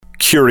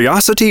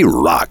Curiosity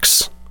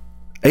rocks.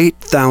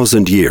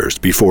 8,000 years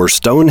before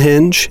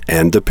Stonehenge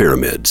and the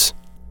pyramids.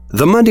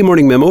 The Monday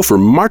Morning Memo for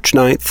March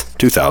 9th,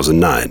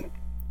 2009.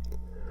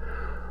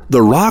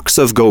 The rocks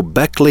of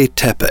Göbekli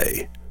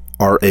Tepe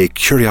are a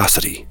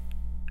curiosity,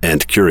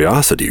 and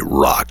curiosity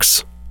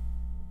rocks.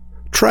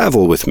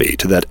 Travel with me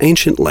to that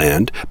ancient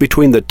land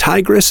between the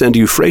Tigris and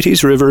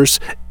Euphrates rivers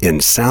in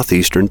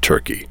southeastern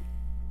Turkey.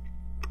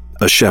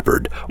 A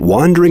shepherd,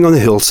 wandering on the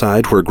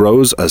hillside where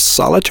grows a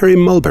solitary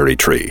mulberry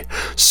tree,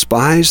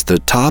 spies the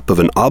top of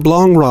an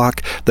oblong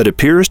rock that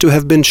appears to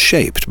have been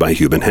shaped by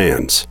human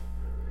hands.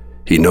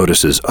 He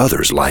notices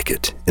others like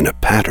it in a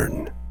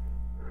pattern.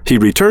 He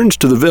returns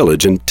to the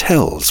village and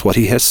tells what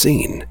he has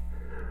seen.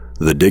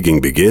 The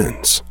digging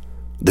begins.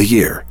 The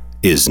year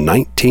is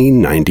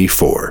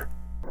 1994.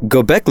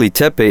 Göbekli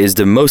Tepe is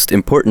the most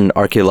important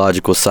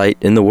archaeological site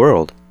in the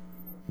world.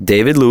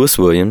 David Lewis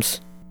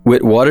Williams,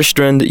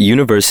 Witwatersrand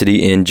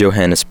University in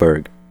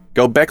Johannesburg.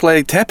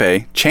 Göbekli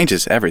Tepe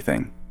changes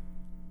everything.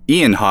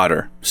 Ian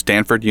Hodder,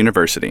 Stanford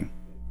University.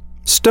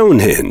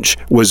 Stonehenge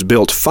was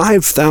built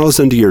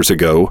 5,000 years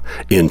ago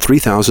in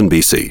 3000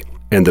 BC,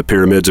 and the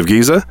Pyramids of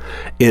Giza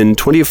in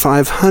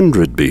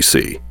 2500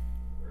 BC.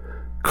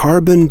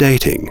 Carbon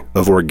dating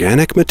of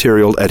organic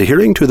material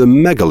adhering to the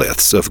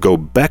megaliths of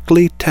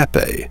Göbekli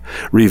Tepe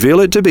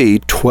reveal it to be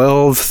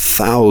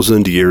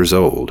 12,000 years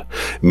old,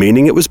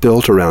 meaning it was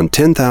built around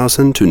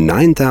 10,000 to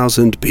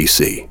 9,000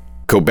 BC.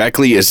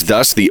 Göbekli is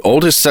thus the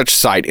oldest such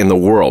site in the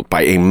world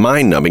by a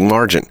mind-numbing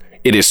margin.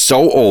 It is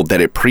so old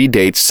that it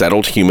predates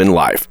settled human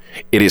life.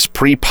 It is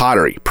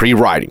pre-pottery,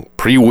 pre-writing,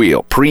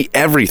 pre-wheel,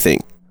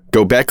 pre-everything.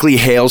 Göbekli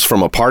hails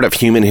from a part of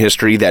human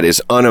history that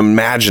is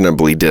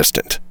unimaginably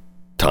distant.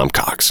 Tom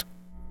Cox.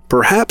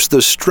 Perhaps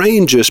the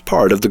strangest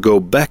part of the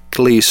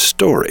Göbekli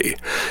story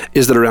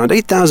is that around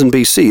 8000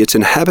 BC, its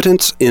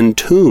inhabitants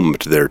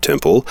entombed their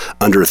temple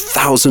under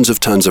thousands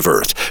of tons of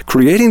earth,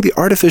 creating the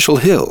artificial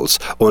hills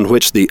on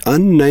which the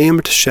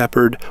unnamed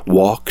shepherd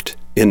walked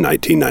in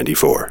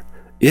 1994.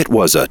 It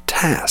was a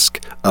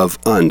task of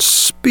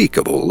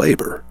unspeakable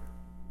labor.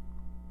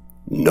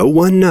 No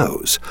one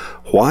knows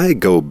why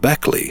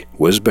Göbekli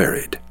was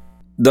buried.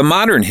 The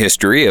modern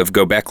history of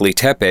Göbekli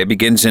Tepe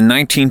begins in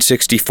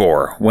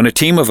 1964, when a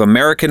team of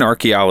American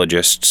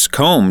archaeologists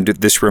combed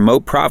this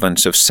remote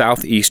province of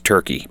southeast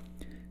Turkey.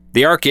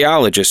 The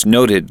archaeologists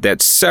noted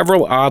that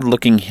several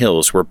odd-looking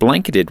hills were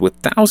blanketed with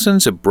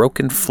thousands of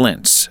broken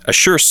flints, a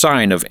sure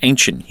sign of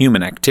ancient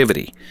human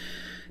activity.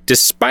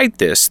 Despite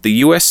this, the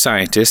U.S.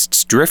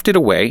 scientists drifted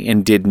away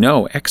and did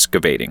no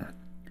excavating.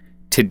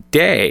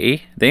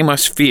 Today, they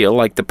must feel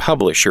like the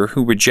publisher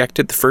who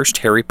rejected the first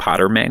Harry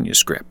Potter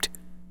manuscript.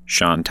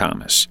 Sean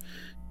Thomas.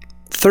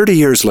 30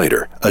 years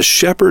later, a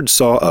shepherd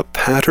saw a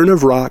pattern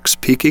of rocks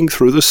peeking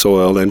through the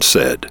soil and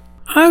said,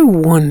 "I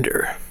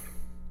wonder."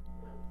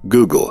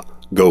 Google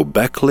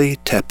Göbekli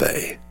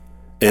Tepe,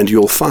 and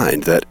you'll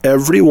find that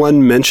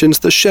everyone mentions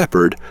the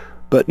shepherd,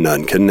 but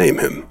none can name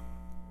him.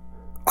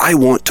 I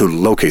want to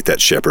locate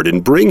that shepherd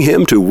and bring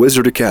him to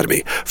Wizard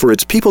Academy, for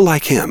it's people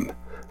like him,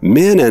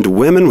 men and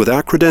women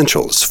without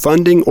credentials,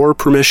 funding, or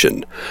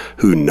permission,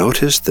 who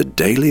notice the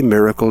daily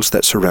miracles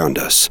that surround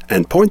us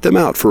and point them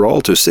out for all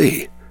to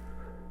see.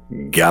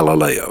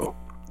 Galileo,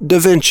 Da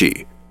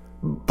Vinci,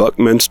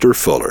 Buckminster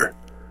Fuller,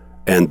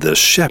 and the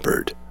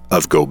shepherd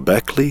of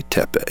Göbekli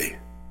Tepe.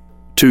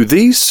 To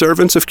these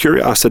servants of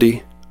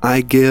curiosity, I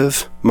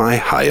give my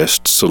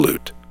highest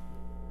salute.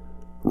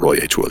 Roy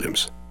H.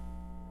 Williams.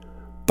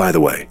 By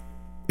the way,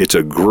 it's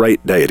a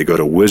great day to go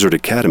to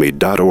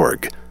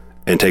wizardacademy.org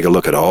and take a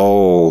look at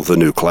all the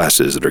new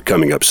classes that are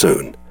coming up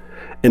soon.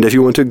 And if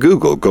you want to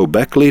Google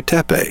Göbekli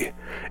Tepe,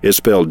 it's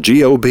spelled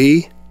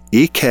G-O-B-E-K-L-I.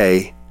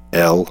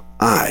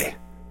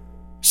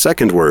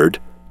 Second word,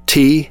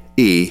 T-E-P-E.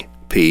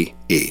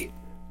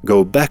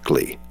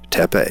 Göbekli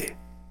Tepe.